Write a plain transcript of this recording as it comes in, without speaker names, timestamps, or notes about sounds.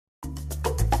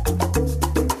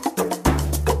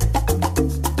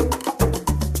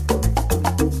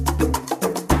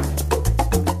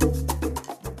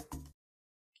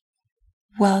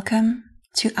Welcome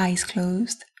to Eyes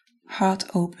Closed, Heart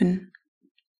Open.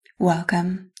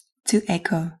 Welcome to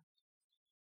Echo.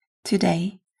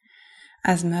 Today,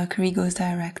 as Mercury goes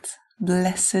direct,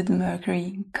 blessed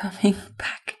Mercury coming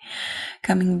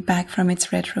back from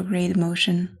its retrograde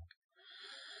motion,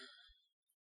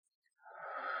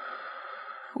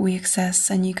 we access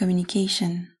a new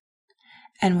communication,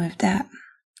 and with that,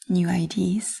 new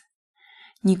ideas,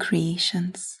 new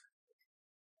creations.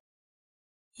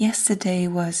 Yesterday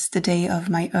was the day of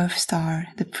my Earth Star,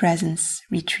 the Presence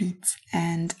retreat,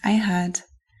 and I had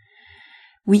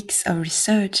weeks of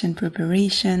research and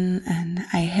preparation, and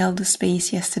I held the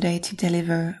space yesterday to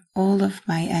deliver all of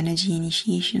my energy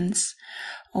initiations,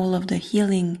 all of the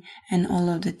healing and all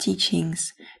of the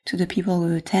teachings to the people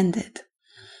who attended.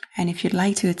 And if you'd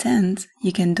like to attend,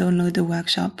 you can download the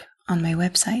workshop on my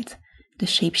website,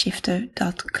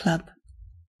 theshapeshifter.club.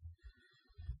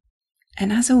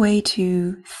 And as a way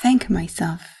to thank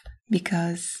myself,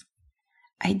 because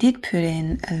I did put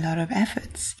in a lot of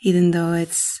efforts, even though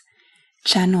it's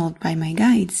channeled by my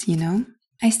guides,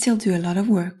 I still do a lot of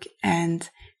work. And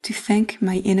to thank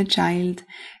my inner child,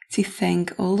 to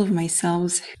thank all of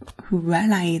myself who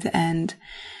rallied and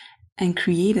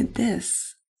created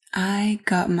this, I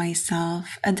got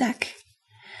myself a deck.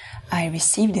 I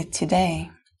received it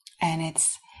today, and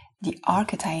it's The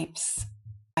Archetypes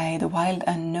by The Wild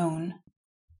Unknown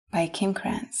by Kim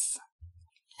Krantz.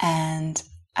 And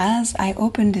as I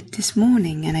opened it this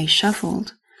morning and I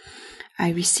shuffled,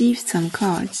 I received some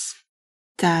cards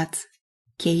that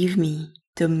gave me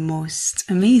the most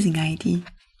amazing idea.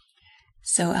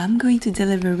 So I'm going to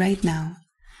deliver right now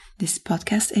this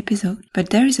podcast episode, but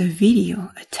there is a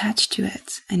video attached to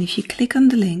it. And if you click on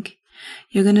the link,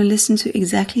 you're going to listen to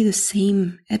exactly the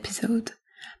same episode,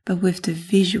 but with the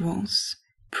visuals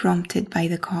prompted by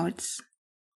the cards.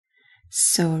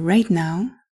 So right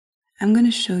now, I'm going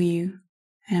to show you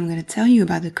and I'm going to tell you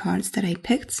about the cards that I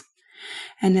picked,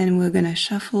 and then we're going to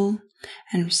shuffle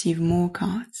and receive more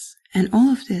cards. And all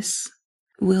of this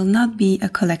will not be a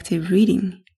collective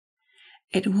reading.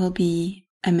 It will be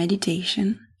a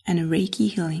meditation and a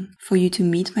Reiki healing for you to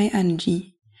meet my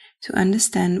energy, to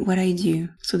understand what I do,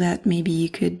 so that maybe you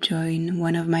could join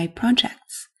one of my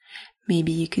projects.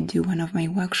 Maybe you could do one of my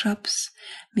workshops,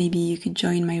 maybe you could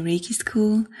join my Reiki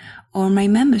school, or my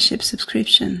membership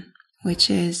subscription, which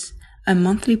is a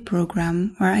monthly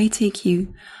program where I take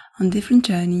you on different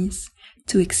journeys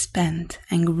to expand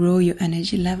and grow your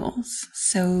energy levels.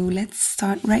 So let's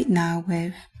start right now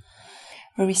with,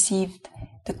 we received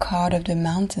the card of the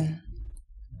mountain.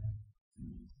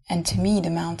 And to me, the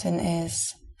mountain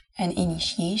is an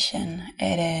initiation.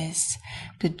 It is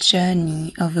the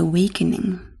journey of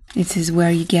awakening. This is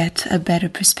where you get a better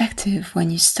perspective when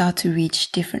you start to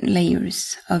reach different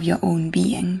layers of your own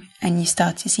being and you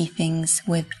start to see things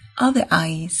with other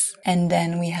eyes. And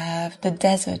then we have the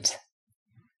desert,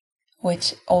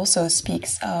 which also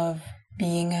speaks of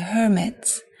being a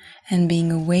hermit and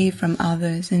being away from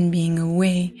others and being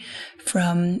away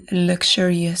from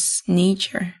luxurious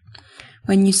nature.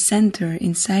 When you center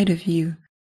inside of you,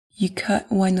 you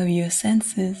cut one of your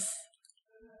senses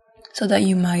so that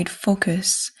you might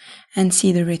focus and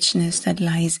see the richness that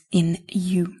lies in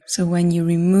you. So when you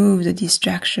remove the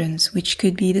distractions, which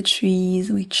could be the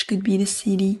trees, which could be the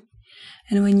city,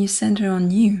 and when you center on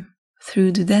you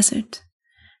through the desert,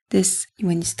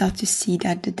 when you start to see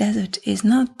that the desert is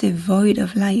not devoid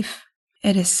of life,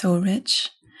 it is so rich,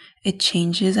 it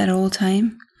changes at all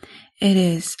time, it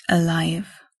is alive.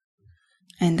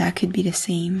 And that could be the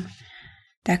same,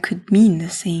 that could mean the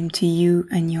same to you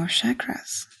and your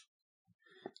chakras.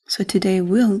 So today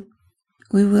we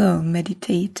will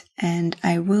meditate, and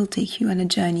I will take you on a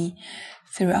journey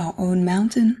through our own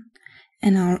mountain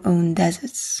and our own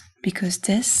deserts, because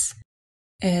this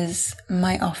is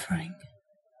my offering.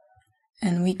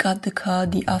 And we got the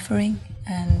card, the offering,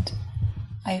 and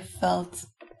I felt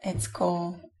its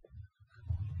call.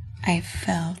 I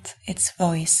felt its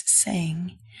voice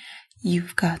saying,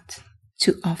 you've got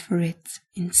to offer it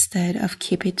instead of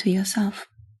keep it to yourself.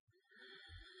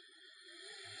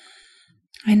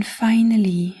 And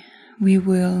finally, we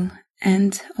will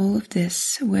end all of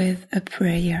this with a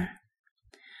prayer,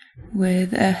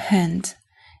 with a hand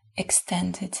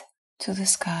extended to the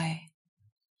sky,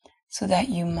 so that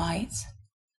you might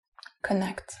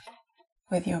connect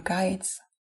with your guides.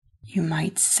 You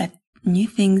might set new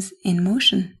things in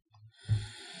motion.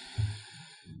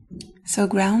 So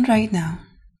ground right now.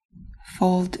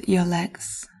 Fold your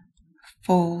legs,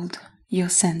 fold your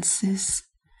senses,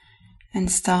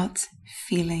 and start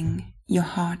feeling your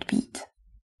heartbeat.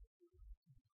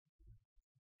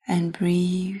 And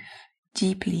breathe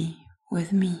deeply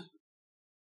with me.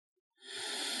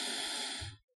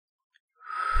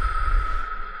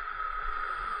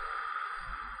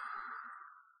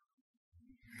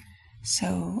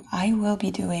 So I will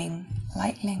be doing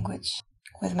light language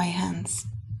with my hands.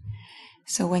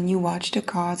 So when you watch the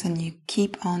cards and you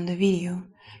keep on the video,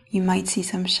 you might see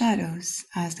some shadows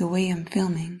as the way I'm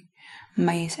filming.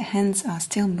 My hands are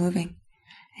still moving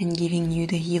and giving you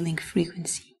the healing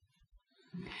frequency.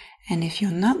 And if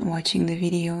you're not watching the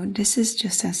video, this is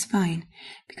just as fine,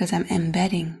 because I'm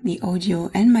embedding the audio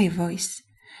and my voice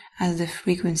as the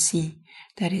frequency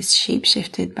that is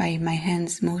shape-shifted by my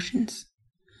hands' motions.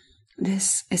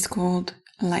 This is called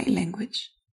light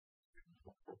language.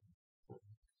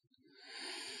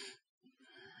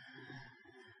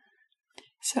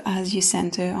 So as you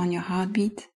center on your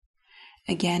heartbeat,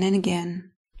 again and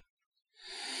again,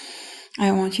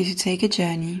 I want you to take a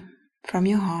journey from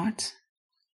your heart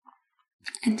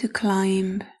and to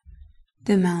climb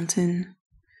the mountain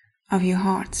of your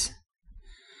heart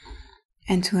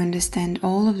and to understand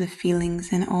all of the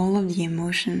feelings and all of the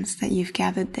emotions that you've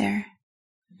gathered there.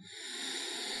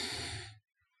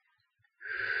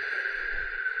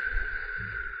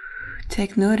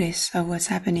 Take notice of what's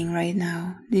happening right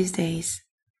now, these days.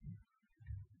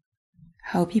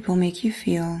 How people make you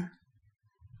feel.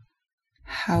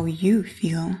 How you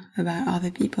feel about other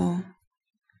people,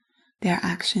 their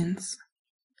actions.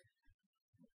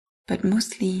 But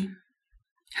mostly,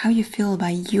 how you feel by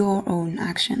your own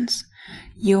actions,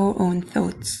 your own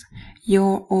thoughts,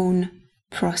 your own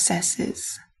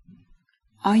processes.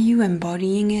 Are you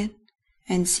embodying it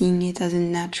and seeing it as a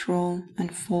natural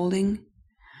unfolding?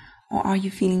 Or are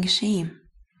you feeling shame?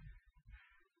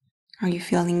 Are you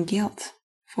feeling guilt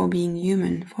for being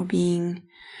human, for being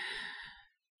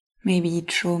maybe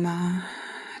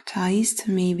traumatized,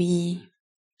 maybe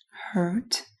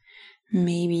hurt,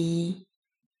 maybe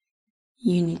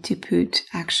you need to put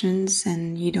actions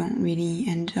and you don't really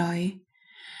enjoy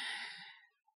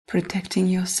protecting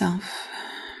yourself,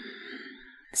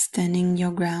 standing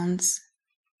your grounds?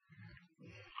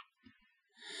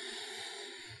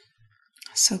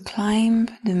 So climb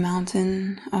the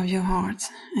mountain of your heart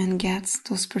and get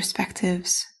those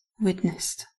perspectives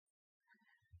witnessed.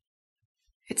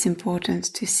 It's important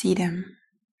to see them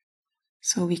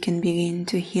so we can begin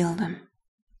to heal them.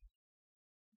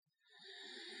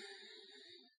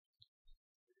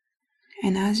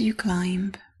 And as you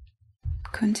climb,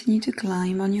 continue to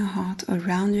climb on your heart,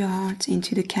 around your heart,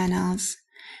 into the canals,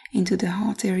 into the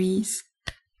arteries.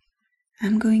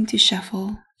 I'm going to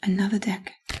shuffle another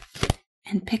deck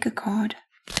and pick a card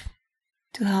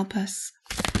to help us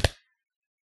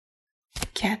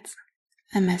get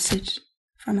a message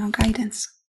from our guidance.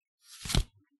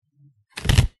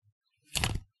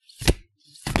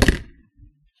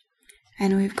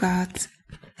 And we've got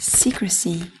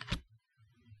Secrecy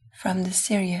from the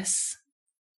Sirius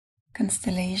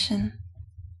constellation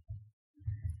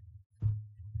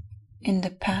in the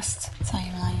past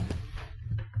timeline.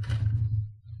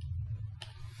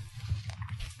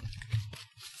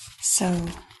 So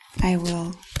I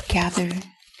will gather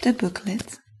the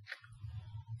booklet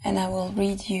and I will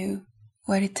read you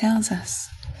what it tells us.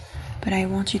 But I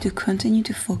want you to continue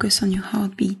to focus on your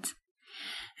heartbeat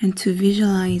and to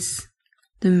visualize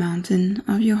the mountain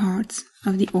of your heart,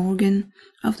 of the organ,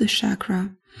 of the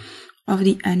chakra, of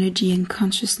the energy and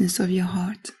consciousness of your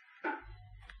heart.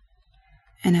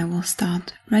 And I will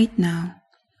start right now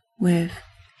with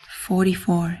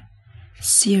 44,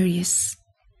 Sirius,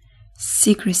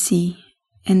 secrecy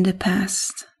in the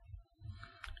past.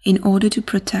 In order to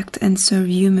protect and serve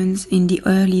humans in the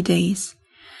early days,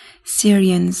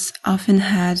 Sirians often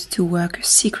had to work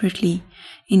secretly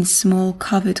in small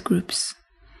covert groups.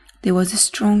 There was a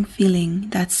strong feeling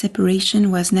that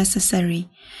separation was necessary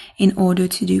in order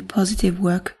to do positive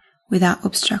work without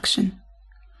obstruction.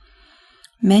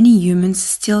 Many humans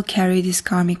still carry this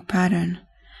karmic pattern.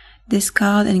 This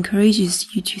card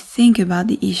encourages you to think about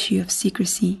the issue of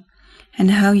secrecy and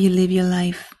how you live your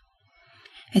life.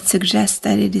 It suggests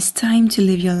that it is time to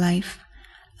live your life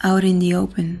out in the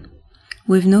open,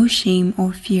 with no shame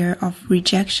or fear of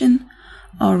rejection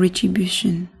or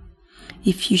retribution.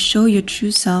 If you show your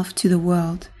true self to the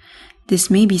world, this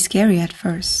may be scary at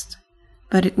first,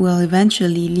 but it will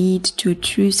eventually lead to a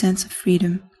true sense of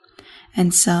freedom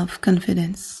and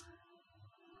self-confidence.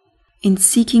 In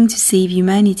seeking to save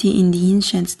humanity in the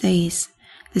ancient days,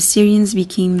 the Sirians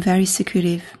became very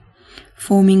secretive,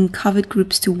 forming covert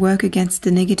groups to work against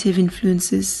the negative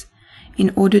influences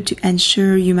in order to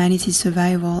ensure humanity's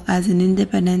survival as an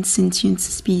independent sentient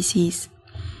species.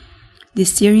 The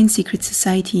Sirian secret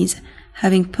societies,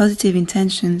 having positive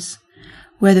intentions,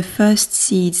 were the first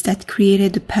seeds that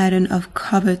created the pattern of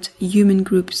covert human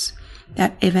groups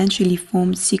that eventually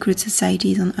formed secret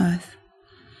societies on Earth.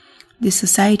 These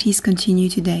societies continue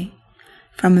today,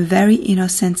 from a very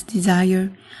innocent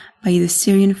desire by the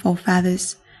Syrian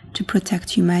forefathers to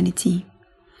protect humanity.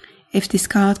 If this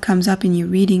card comes up in your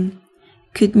reading,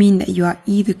 it could mean that you are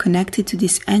either connected to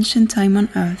this ancient time on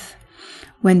Earth,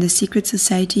 when the secret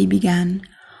society began,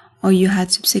 or you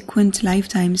had subsequent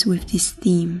lifetimes with this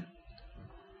theme.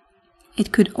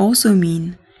 It could also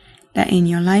mean that in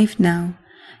your life now,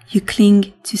 you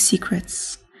cling to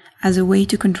secrets as a way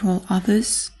to control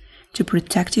others, to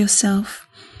protect yourself,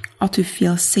 or to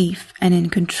feel safe and in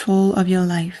control of your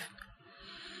life.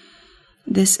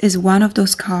 This is one of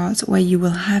those cards where you will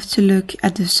have to look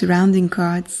at the surrounding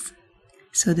cards,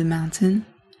 so the mountain,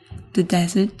 the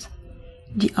desert,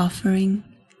 the offering,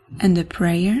 and the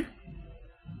prayer,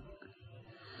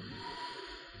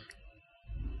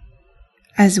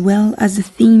 as well as the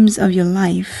themes of your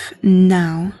life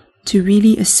now, to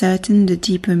really ascertain the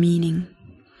deeper meaning.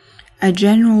 A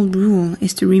general rule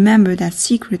is to remember that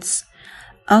secrets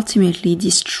ultimately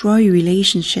destroy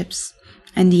relationships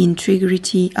and the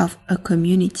integrity of a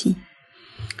community.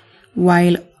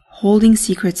 While holding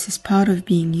secrets is part of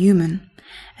being human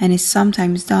and is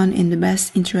sometimes done in the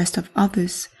best interest of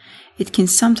others, it can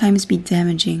sometimes be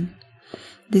damaging.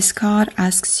 This card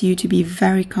asks you to be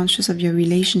very conscious of your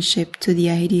relationship to the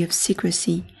idea of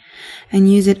secrecy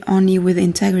and use it only with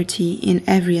integrity in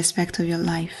every aspect of your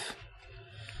life.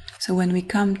 So when we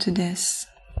come to this,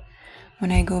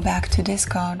 when I go back to this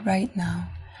card right now,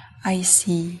 I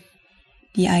see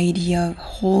the idea of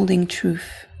holding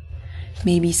truth.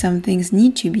 Maybe some things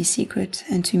need to be secret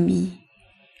and to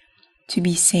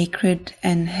be sacred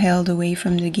and held away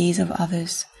from the gaze of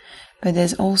others. But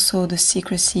there's also the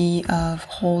secrecy of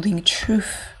holding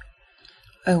truth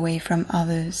away from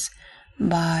others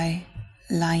by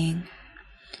lying.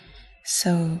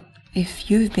 So if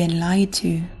you've been lied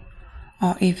to,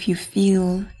 or if you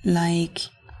feel like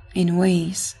in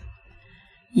ways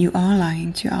you are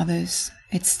lying to others,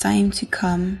 it's time to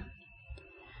come,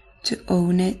 to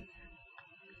own it,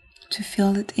 to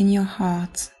feel it in your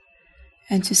heart,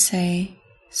 and to say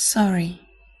sorry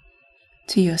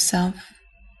to yourself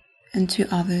and to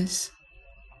others.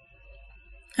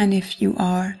 And if you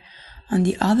are on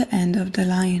the other end of the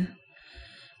line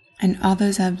and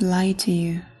others have lied to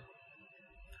you,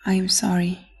 I am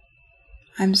sorry.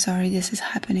 I'm sorry this is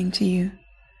happening to you.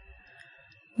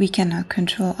 We cannot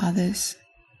control others.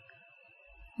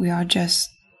 We are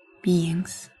just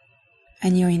beings.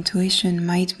 And your intuition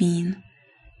might mean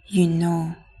you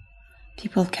know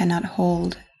people cannot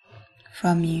hold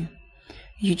from you.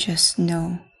 You just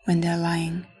know when they're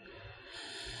lying.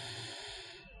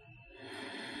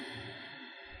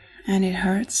 And it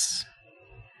hurts.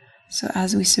 So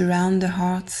as we surround the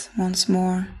heart once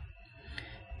more,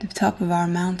 the top of our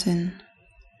mountain,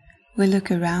 we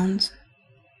look around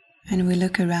and we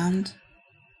look around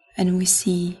and we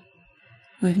see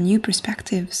with new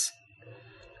perspectives,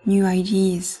 new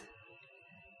ideas,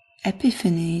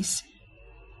 epiphanies,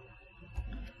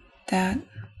 that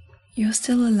you're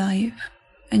still alive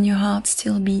and your heart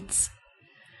still beats.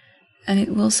 And it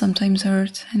will sometimes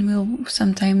hurt and will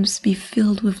sometimes be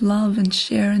filled with love and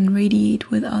share and radiate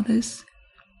with others.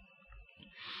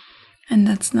 And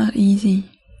that's not easy.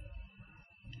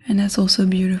 And that's also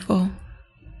beautiful.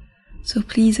 So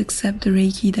please accept the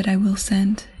Reiki that I will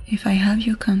send if I have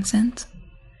your consent.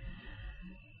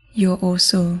 You're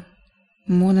also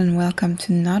more than welcome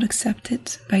to not accept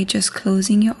it by just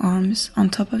closing your arms on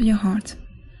top of your heart.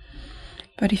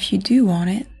 But if you do want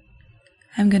it,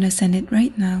 I'm gonna send it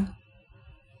right now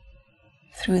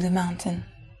through the mountain.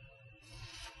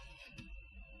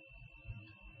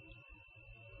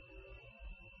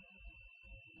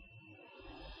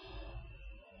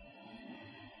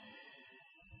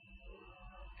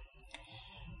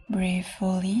 Breathe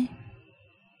fully.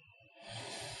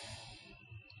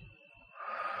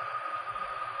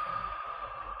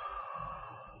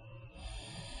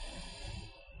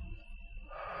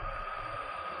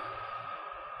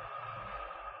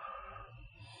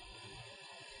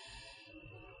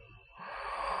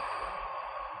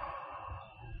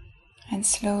 And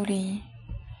slowly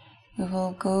we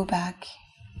will go back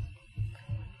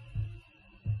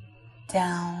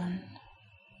down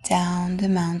the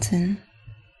mountain,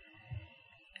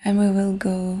 and we will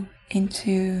go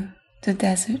into the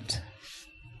desert,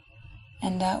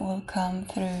 and that will come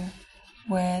through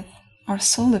with our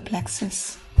solar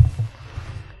plexus.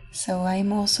 So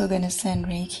I'm also going to send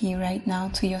Reiki right now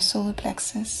to your solar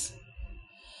plexus.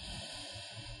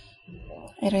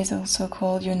 It is also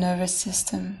called your nervous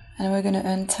system, and we're going to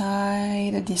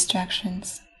untie the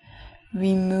distractions,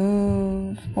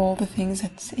 remove all the things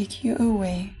that take you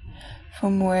away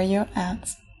from where you're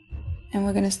at, and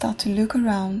we're going to start to look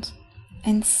around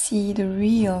and see the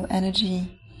real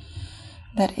energy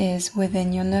that is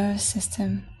within your nervous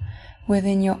system,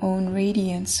 within your own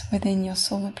radiance, within your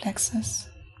solar plexus.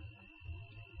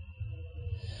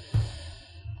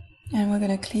 And we're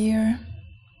going to clear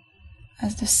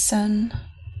as the sun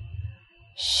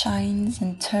shines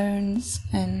and turns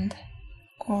and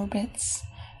orbits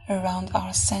around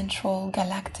our central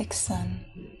galactic sun.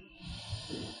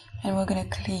 And we're going to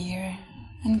clear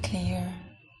and clear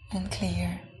and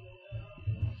clear,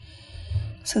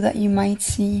 so that you might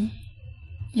see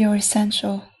your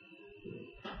essential,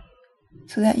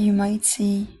 so that you might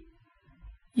see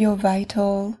your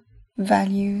vital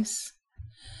values,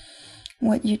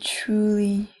 what you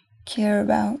truly care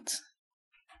about,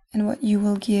 and what you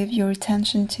will give your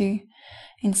attention to,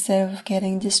 instead of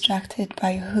getting distracted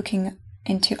by hooking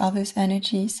into others'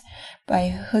 energies, by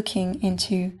hooking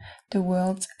into the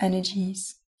world's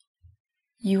energies.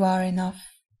 You are enough.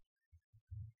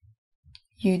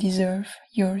 You deserve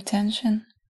your attention.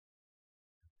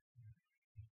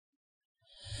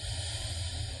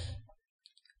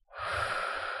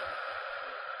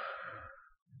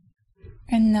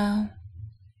 And now,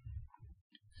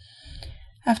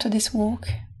 after this walk,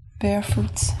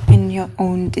 barefoot in your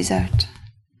own desert,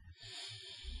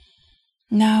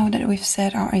 now that we've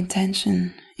set our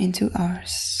intention into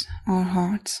ours, our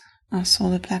heart, our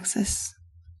solar plexus,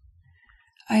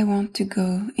 I want to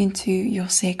go into your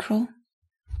sacral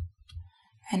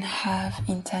and have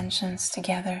intentions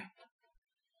together.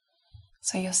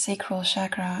 So your sacral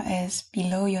chakra is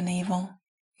below your navel.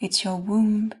 It's your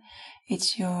womb,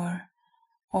 it's your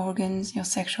organs, your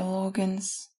sexual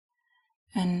organs,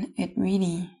 and it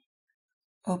really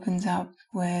opens up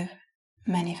with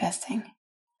manifesting.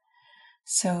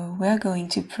 So we're going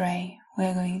to pray,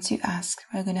 we're going to ask,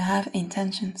 we're going to have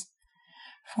intentions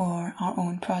for our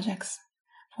own projects,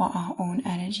 for our own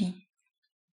energy.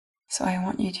 So I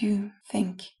want you to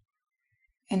think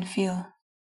and feel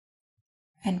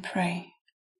and pray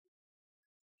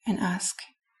and ask.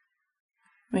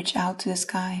 Reach out to the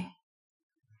sky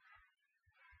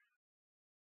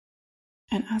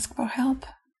and ask for help.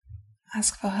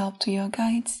 Ask for help to your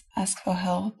guides. Ask for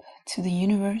help to the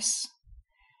universe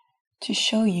to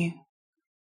show you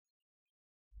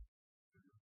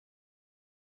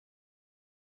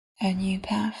a new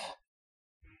path.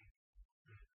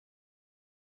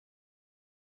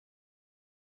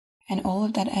 And all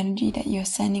of that energy that you're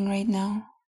sending right now,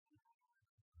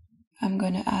 I'm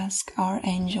going to ask our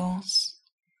angels,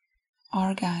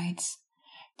 our guides,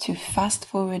 to fast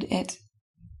forward it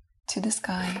to the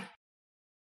sky,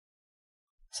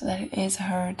 so that it is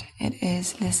heard, it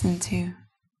is listened to,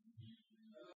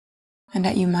 and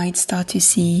that you might start to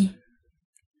see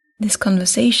this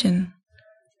conversation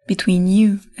between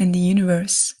you and the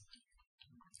universe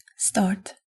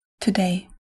start today,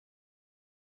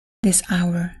 this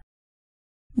hour,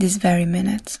 this very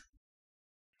minute,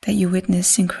 that you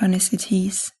witness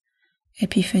synchronicities,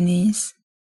 epiphanies,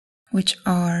 which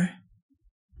are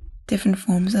different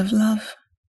forms of love.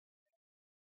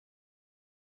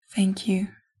 Thank you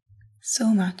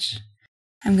so much.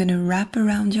 I'm going to wrap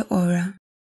around your aura,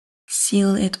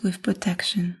 seal it with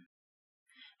protection,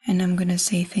 and I'm going to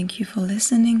say thank you for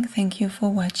listening, thank you for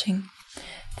watching,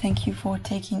 thank you for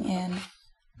taking in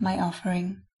my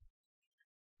offering,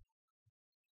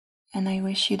 and I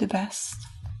wish you the best.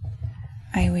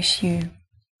 I wish you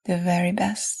the very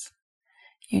best.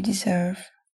 You deserve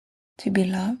to be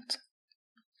loved,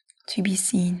 to be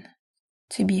seen,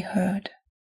 to be heard.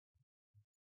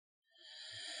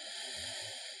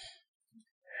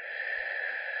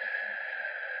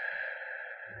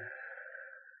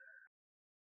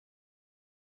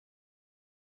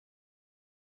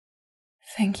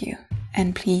 Thank you.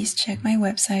 And please check my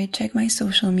website, check my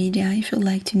social media if you'd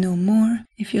like to know more,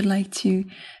 if you'd like to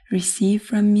receive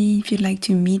from me, if you'd like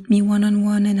to meet me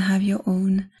one-on-one and have your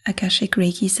own Akashic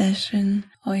Reiki session,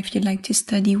 or if you'd like to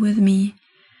study with me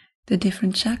the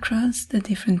different chakras, the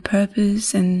different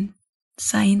purpose and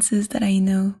sciences that I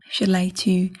know, if you'd like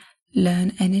to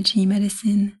learn energy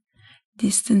medicine,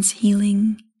 distance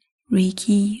healing,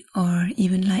 Reiki, or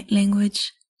even light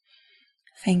language.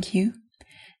 Thank you.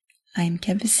 I'm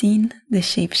Capucine, the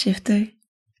shapeshifter,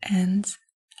 and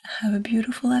have a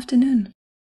beautiful afternoon.